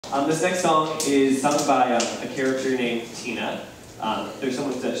This next song is sung by a character named Tina. There's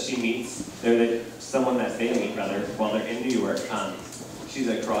someone that she meets, someone that they meet rather, while they're in New York. She's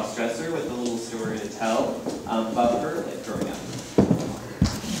a cross-dresser with a little story to tell about her life growing up.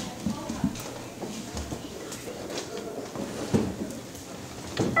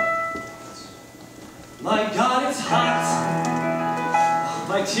 My God, it's hot.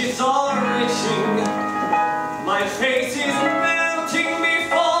 My tits are itching. My face is melting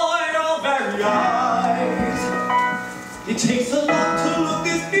before your very eyes. It takes a lot to look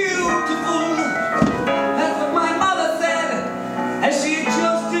this beautiful. That's what my mother said as she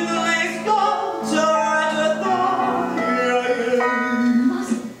adjusted the lace garter at her thighs.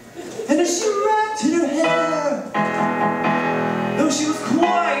 And as she wrapped in her hair, though she was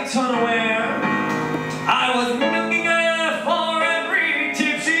quite unaware, I was milking her for every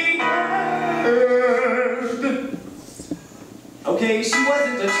tip she had. Okay, she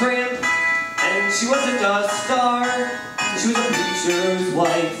wasn't a tramp, and she wasn't a star. She was a preacher's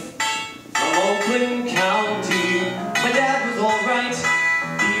wife from Oakland County. My dad was alright,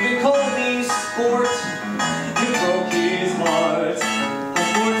 he even called me sport. It broke his heart. How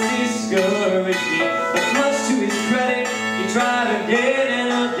sports discouraged me, but much to his credit, he tried again and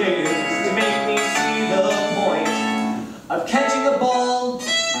again to make me see the point of catching a ball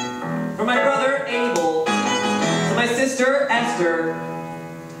for my brother Abel, so my sister Esther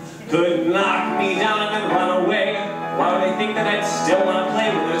could knock me down and then run away. Why would they think that I'd still want to play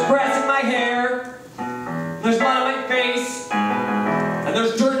when there's grass in my hair, there's blood on my face, and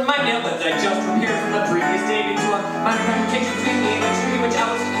there's dirt in my nail that I just repaired from the previous day due to a minor complication between me and a tree which I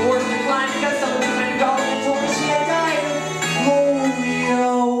was forced to climb because someone took my dog and told me she had died of polio.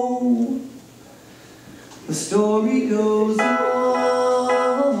 The story goes on.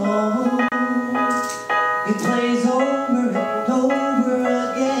 It plays over and over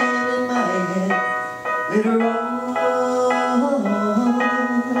again in my head. Later on,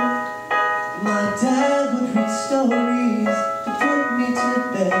 my dad would read stories to put me to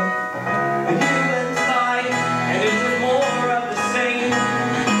bed. A year went by, and it was more of the same.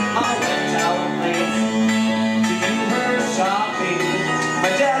 Mama went out late to do her shopping.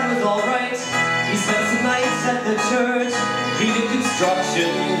 My dad was alright, he spent some nights at the church. He did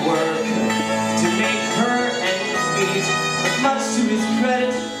construction work to make her ends meet. But much to his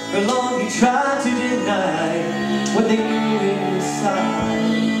credit, for long he tried to deny what they knew inside.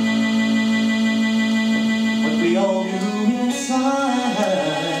 What we all knew inside.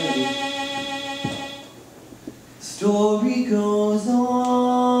 Story goes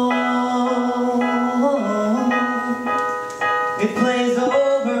on. It plays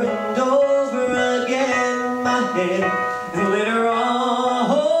over and over again in my head. And later on,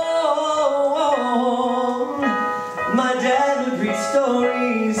 my dad would read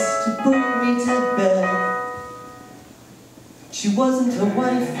stories to put me to bed. She wasn't a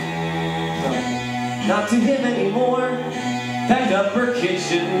wife, no, not to him anymore. Packed up her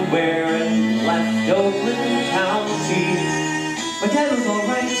kitchenware and left Oakland County. My dad was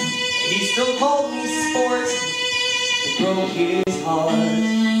alright, he still called me sport. It broke his heart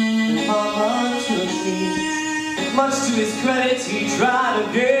when Mama took me. Much to his credit, he tried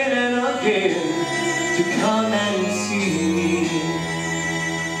again and again to come and see me.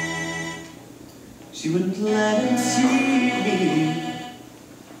 She wouldn't let him see me.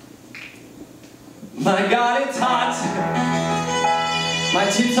 My God, it's hot. My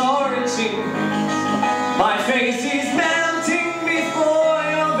tits are itching. My face is melting before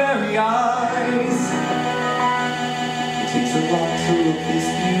your very eyes. It takes a lot to look this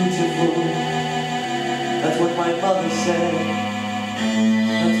beautiful. That's what my mother said.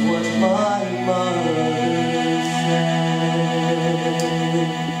 That's what my